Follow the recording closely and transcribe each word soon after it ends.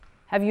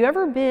Have you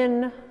ever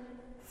been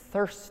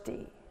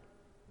thirsty?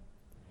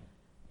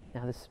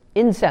 Now this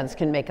incense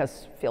can make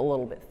us feel a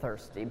little bit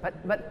thirsty, but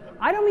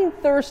I don't mean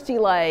thirsty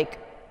like,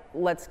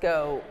 let's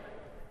go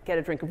get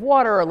a drink of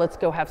water or let's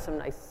go have some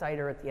nice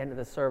cider at the end of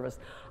the service.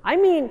 I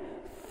mean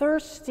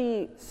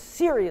thirsty,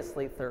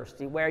 seriously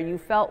thirsty, where you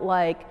felt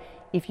like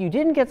if you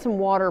didn't get some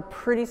water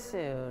pretty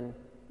soon,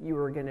 you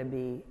were gonna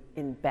be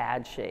in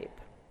bad shape.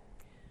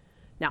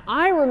 Now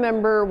I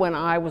remember when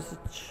I was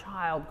a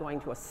child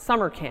going to a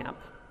summer camp,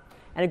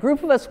 and a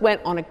group of us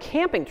went on a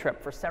camping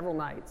trip for several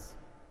nights.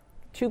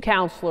 2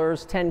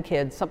 counselors, 10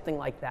 kids, something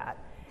like that.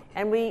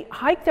 And we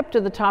hiked up to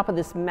the top of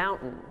this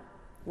mountain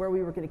where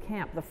we were going to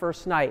camp the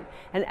first night.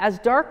 And as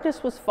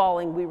darkness was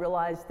falling, we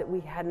realized that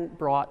we hadn't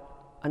brought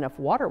enough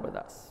water with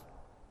us.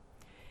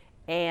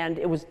 And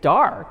it was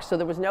dark, so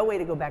there was no way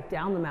to go back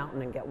down the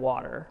mountain and get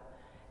water.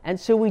 And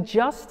so we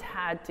just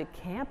had to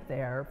camp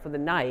there for the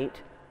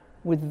night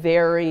with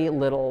very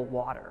little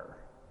water.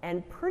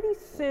 And pretty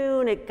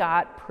soon it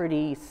got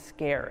pretty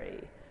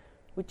scary.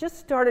 We just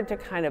started to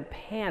kind of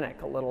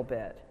panic a little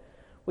bit.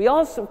 We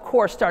also, of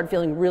course, started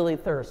feeling really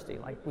thirsty,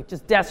 like we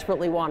just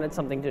desperately wanted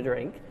something to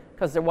drink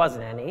because there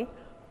wasn't any.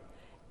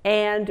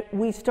 And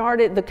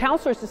the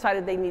counselors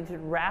decided they needed to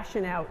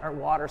ration out our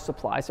water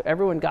supply, so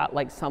everyone got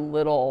like some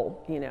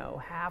little,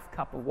 half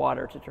cup of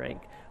water to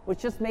drink,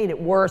 which just made it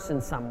worse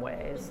in some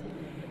ways.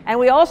 And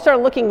we all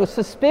started looking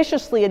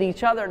suspiciously at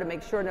each other to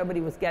make sure nobody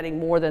was getting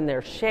more than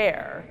their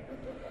share.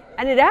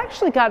 And it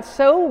actually got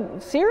so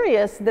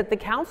serious that the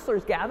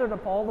counselors gathered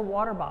up all the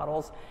water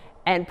bottles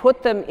and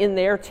put them in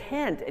their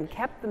tent and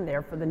kept them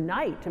there for the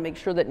night to make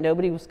sure that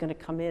nobody was going to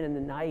come in the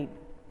night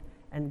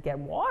and get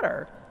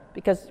water,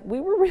 because we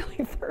were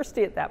really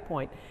thirsty at that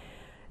point.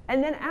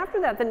 And then after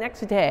that, the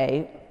next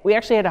day, we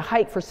actually had to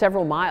hike for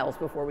several miles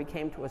before we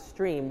came to a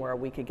stream where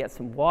we could get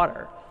some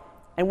water.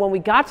 And when we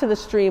got to the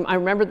stream, I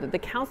remember that the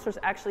counselors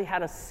actually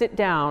had us sit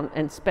down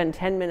and spend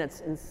 10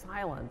 minutes in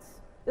silence.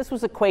 This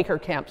was a Quaker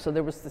camp, so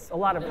there was a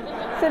lot of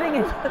sitting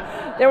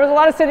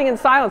in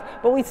silence.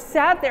 But we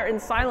sat there in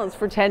silence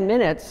for 10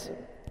 minutes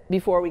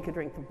before we could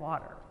drink the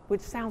water, which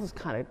sounds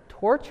kind of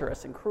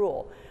torturous and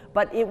cruel.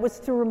 But it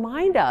was to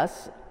remind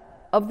us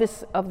of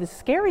this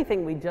scary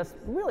thing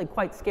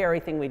quite scary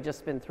thing we'd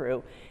just been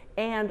through,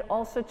 and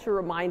also to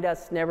remind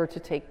us never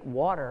to take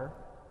water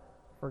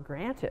for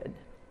granted.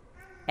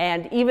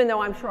 And even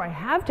though I'm sure I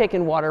have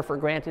taken water for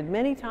granted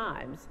many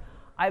times,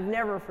 I've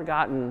never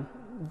forgotten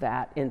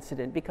that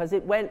incident because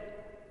it went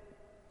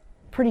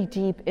pretty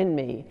deep in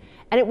me.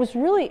 And it was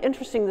really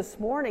interesting this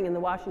morning in the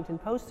Washington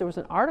Post, there was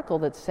an article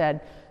that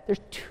said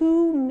there's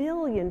 2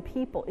 million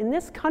people in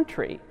this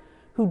country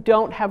who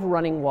don't have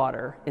running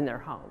water in their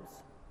homes.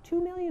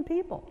 2 million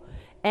people.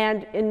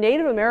 And in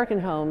Native American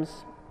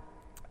homes,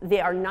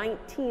 they are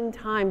 19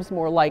 times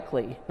more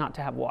likely not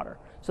to have water.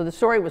 So the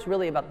story was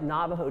really about the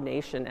Navajo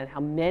Nation and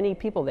how many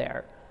people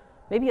there,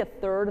 maybe a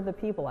third of the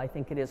people I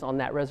think it is on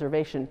that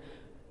reservation,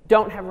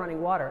 don't have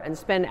running water and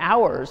spend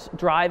hours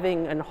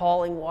driving and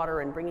hauling water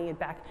and bringing it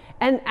back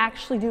and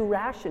actually do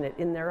ration it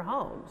in their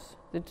homes.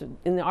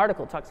 In the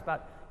article, it talks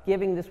about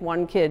giving this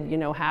one kid,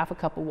 half a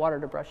cup of water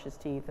to brush his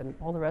teeth and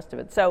all the rest of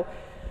it. So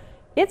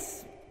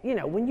it's,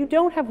 when you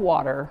don't have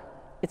water,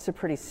 it's a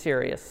pretty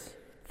serious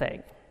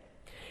thing.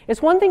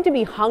 It's one thing to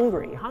be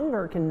hungry.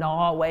 Hunger can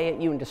gnaw away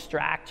at you and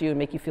distract you and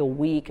make you feel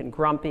weak and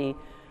grumpy.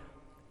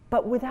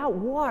 But without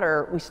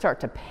water, we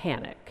start to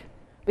panic.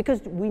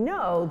 Because we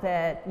know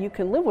that you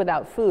can live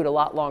without food a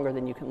lot longer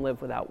than you can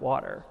live without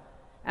water.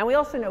 And we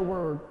also know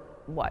we're,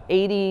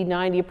 80,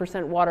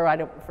 90% water? I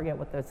don't forget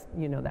what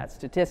that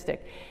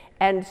statistic.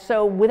 And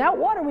so without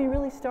water,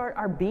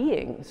 our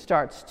being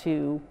starts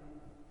to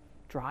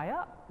dry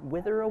up,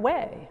 wither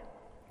away.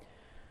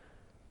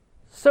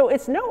 So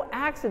it's no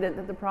accident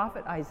that the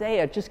prophet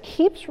Isaiah just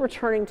keeps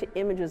returning to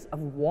images of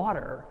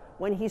water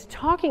when he's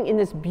talking in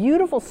this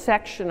beautiful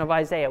section of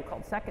Isaiah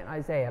called 2nd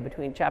Isaiah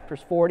between chapters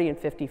 40 and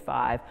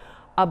 55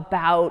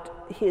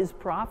 about his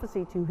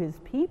prophecy to his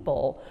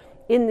people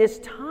in this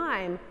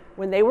time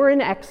when they were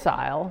in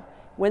exile,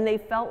 when they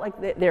felt like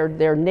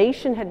their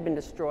nation had been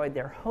destroyed,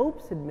 their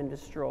hopes had been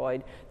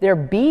destroyed, their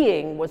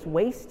being was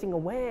wasting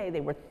away,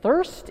 they were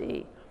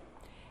thirsty,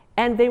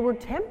 and they were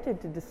tempted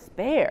to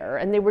despair,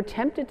 and they were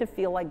tempted to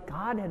feel like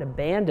God had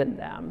abandoned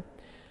them.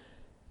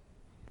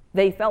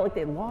 They felt like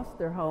they'd lost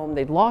their home,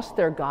 they'd lost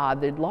their God,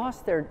 they'd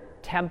lost their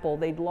temple,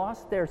 they'd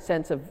lost their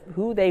sense of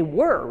who they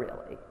were,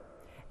 really.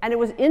 And it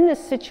was in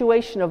this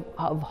situation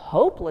of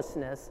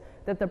hopelessness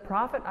that the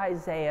prophet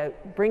Isaiah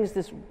brings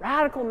this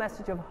radical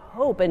message of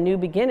hope and new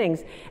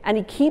beginnings, and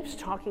he keeps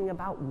talking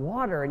about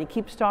water, and he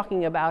keeps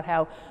talking about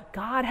how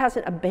God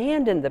hasn't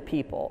abandoned the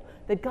people,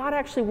 that God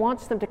actually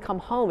wants them to come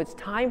home. It's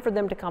time for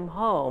them to come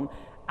home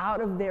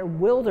out of their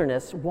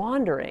wilderness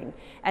wandering.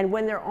 And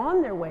when they're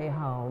on their way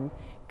home,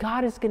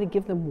 God is going to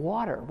give them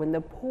water. When the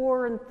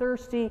poor and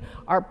thirsty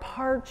are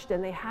parched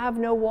and they have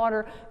no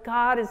water,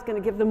 God is going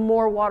to give them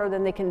more water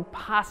than they can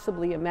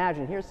possibly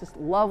imagine. Here's this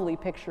lovely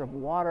picture of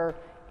water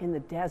in the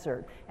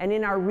desert. And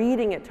in our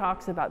reading, it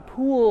talks about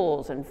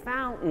pools and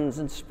fountains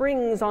and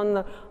springs on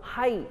the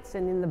heights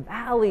and in the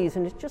valleys.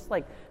 And it's just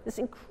like this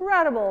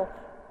incredible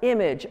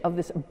image of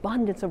this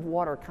abundance of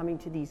water coming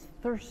to these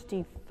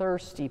thirsty,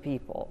 thirsty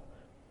people.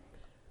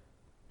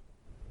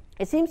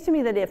 It seems to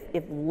me that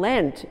if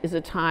Lent is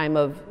a time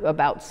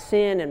about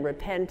sin and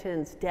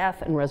repentance,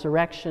 death and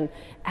resurrection,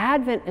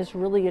 Advent is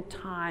really a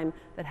time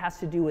that has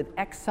to do with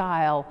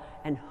exile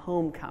and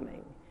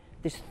homecoming.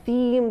 These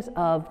themes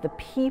of the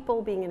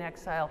people being in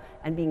exile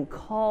and being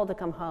called to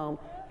come home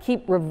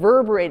keep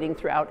reverberating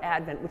throughout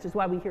Advent, which is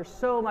why we hear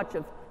so much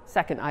of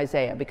 2nd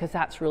Isaiah, because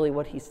that's really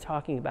what he's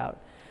talking about.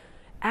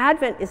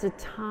 Advent is a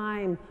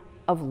time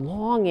of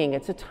longing,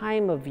 it's a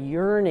time of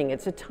yearning,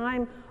 it's a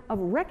time of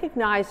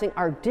recognizing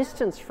our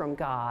distance from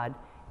God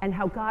and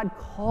how God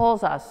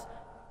calls us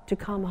to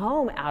come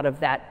home out of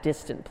that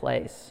distant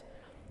place.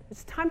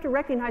 It's time to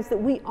recognize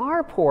that we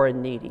are poor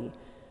and needy,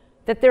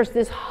 that there's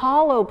this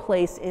hollow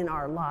place in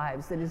our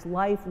lives that is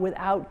life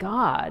without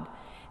God.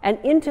 And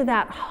into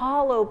that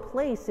hollow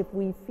place, if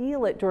we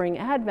feel it during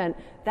Advent,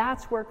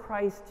 that's where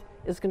Christ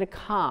is going to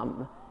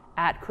come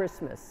at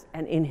Christmas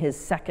and in his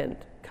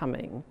second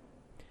coming.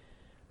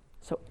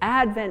 So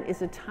Advent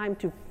is a time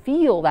to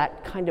feel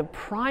that kind of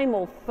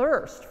primal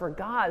thirst for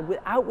God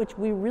without which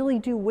we really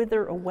do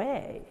wither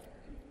away.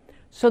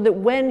 So that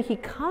when he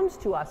comes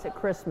to us at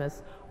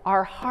Christmas,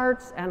 our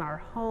hearts and our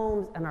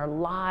homes and our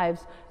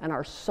lives and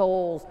our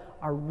souls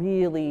are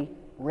really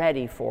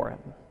ready for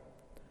him.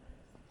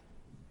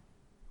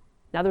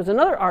 Now, there's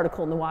another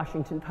article in the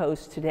Washington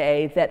Post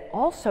today that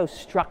also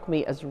struck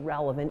me as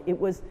relevant. It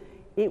was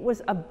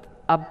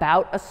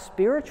about a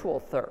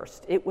spiritual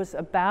thirst. It was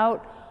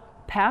about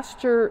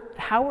Pastor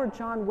Howard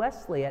John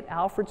Wesley at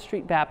Alfred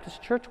Street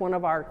Baptist Church, one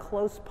of our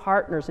close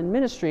partners in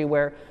ministry,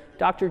 where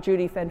Dr.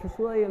 Judy Fentress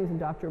Williams and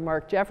Dr.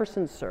 Mark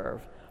Jefferson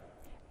serve.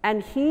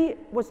 And he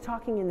was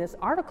talking in this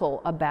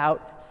article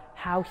about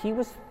how he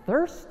was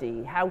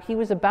thirsty, how he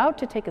was about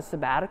to take a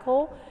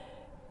sabbatical,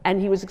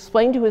 and he was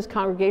explaining to his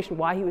congregation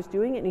why he was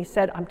doing it, and he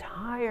said, I'm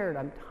tired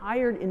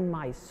in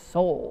my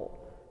soul.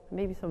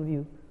 Maybe some of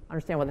you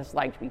understand what it's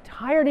like to be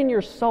tired in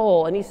your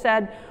soul. And he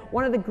said,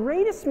 one of the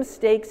greatest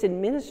mistakes in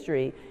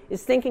ministry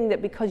is thinking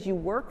that because you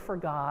work for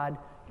God,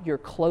 you're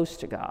close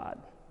to God.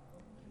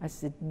 I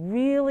said,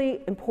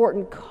 really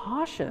important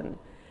caution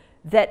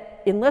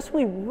that unless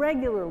we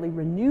regularly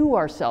renew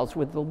ourselves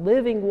with the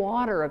living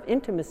water of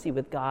intimacy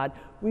with God,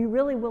 we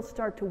really will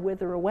start to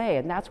wither away.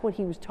 And that's what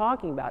he was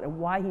talking about and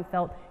why he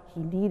felt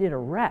he needed a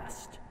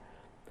rest.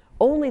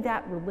 Only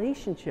that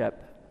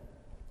relationship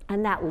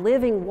and that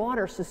living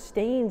water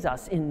sustains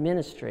us in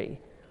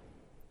ministry.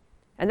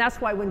 And that's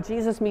why when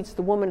Jesus meets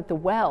the woman at the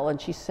well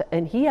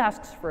and he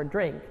asks for a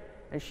drink,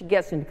 and she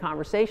gets into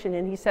conversation,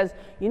 and he says,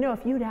 you know,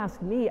 if you'd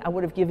asked me, I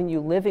would have given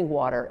you living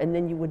water, and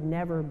then you would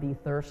never be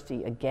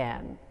thirsty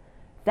again.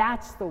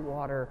 That's the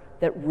water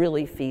that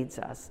really feeds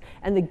us.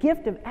 And the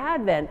gift of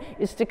Advent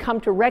is to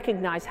come to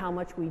recognize how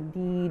much we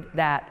need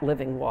that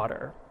living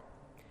water.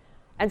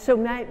 And so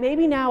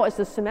maybe now as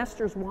the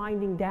semester's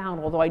winding down,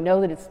 although I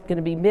know that it's going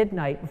to be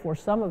midnight before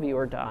some of you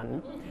are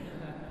done,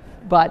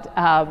 but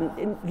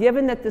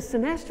given that the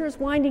semester is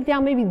winding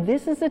down, maybe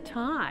this is a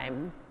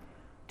time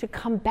to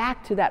come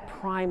back to that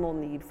primal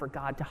need for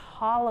God, to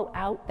hollow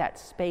out that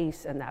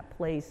space and that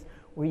place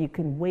where you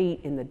can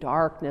wait in the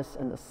darkness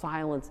and the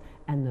silence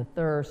and the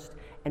thirst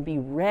and be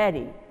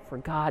ready for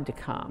God to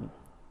come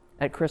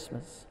at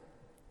Christmas.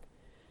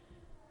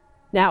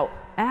 Now,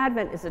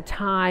 Advent is a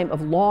time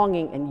of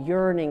longing and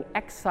yearning,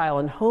 exile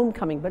and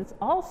homecoming, but it's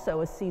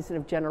also a season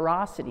of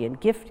generosity and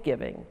gift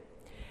giving.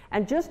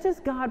 And just as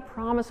God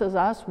promises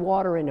us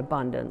water in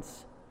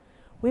abundance,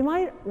 we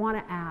might want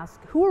to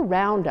ask, who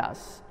around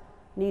us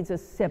needs a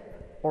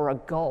sip or a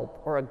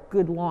gulp or a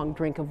good long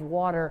drink of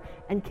water,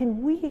 and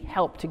can we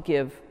help to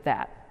give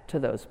that to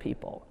those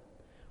people?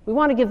 We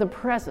want to give them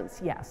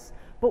presents, yes,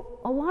 but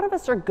a lot of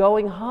us are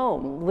going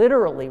home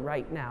literally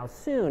right now,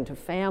 soon, to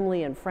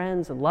family and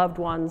friends and loved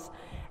ones.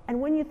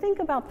 And when you think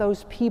about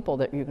those people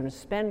that you're going to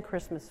spend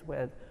Christmas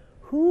with,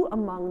 who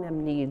among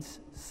them needs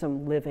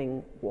some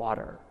living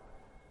water?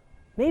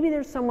 Maybe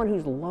there's someone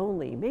who's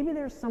lonely. Maybe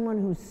there's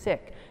someone who's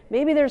sick.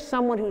 Maybe there's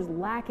someone who's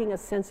lacking a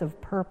sense of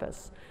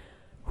purpose,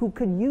 who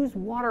could use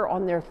water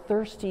on their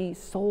thirsty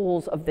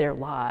souls of their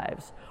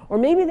lives. Or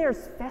maybe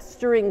there's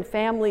festering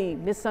family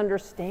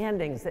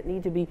misunderstandings that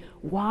need to be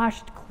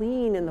washed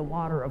clean in the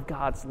water of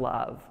God's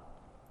love.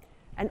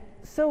 And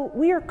so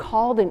we are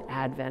called in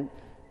Advent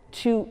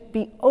to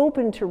be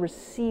open to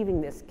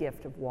receiving this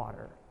gift of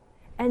water,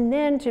 and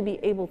then to be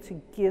able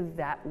to give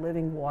that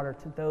living water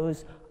to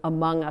those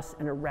among us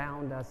and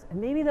around us, and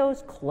maybe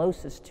those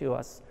closest to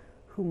us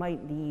who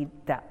might need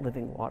that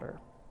living water.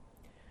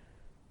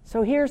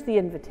 So here's the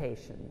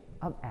invitation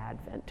of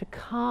Advent, to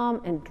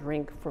come and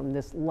drink from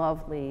this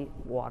lovely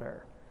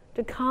water,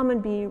 to come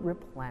and be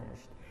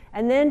replenished,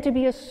 and then to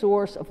be a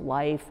source of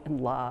life and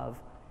love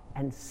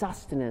and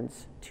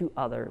sustenance to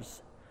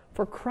others.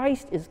 For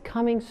Christ is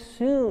coming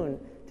soon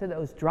to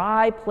those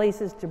dry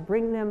places to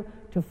bring them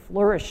to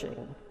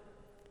flourishing.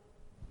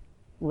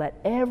 Let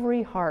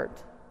every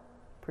heart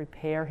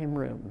prepare him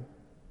room.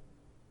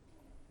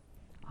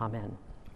 Amen.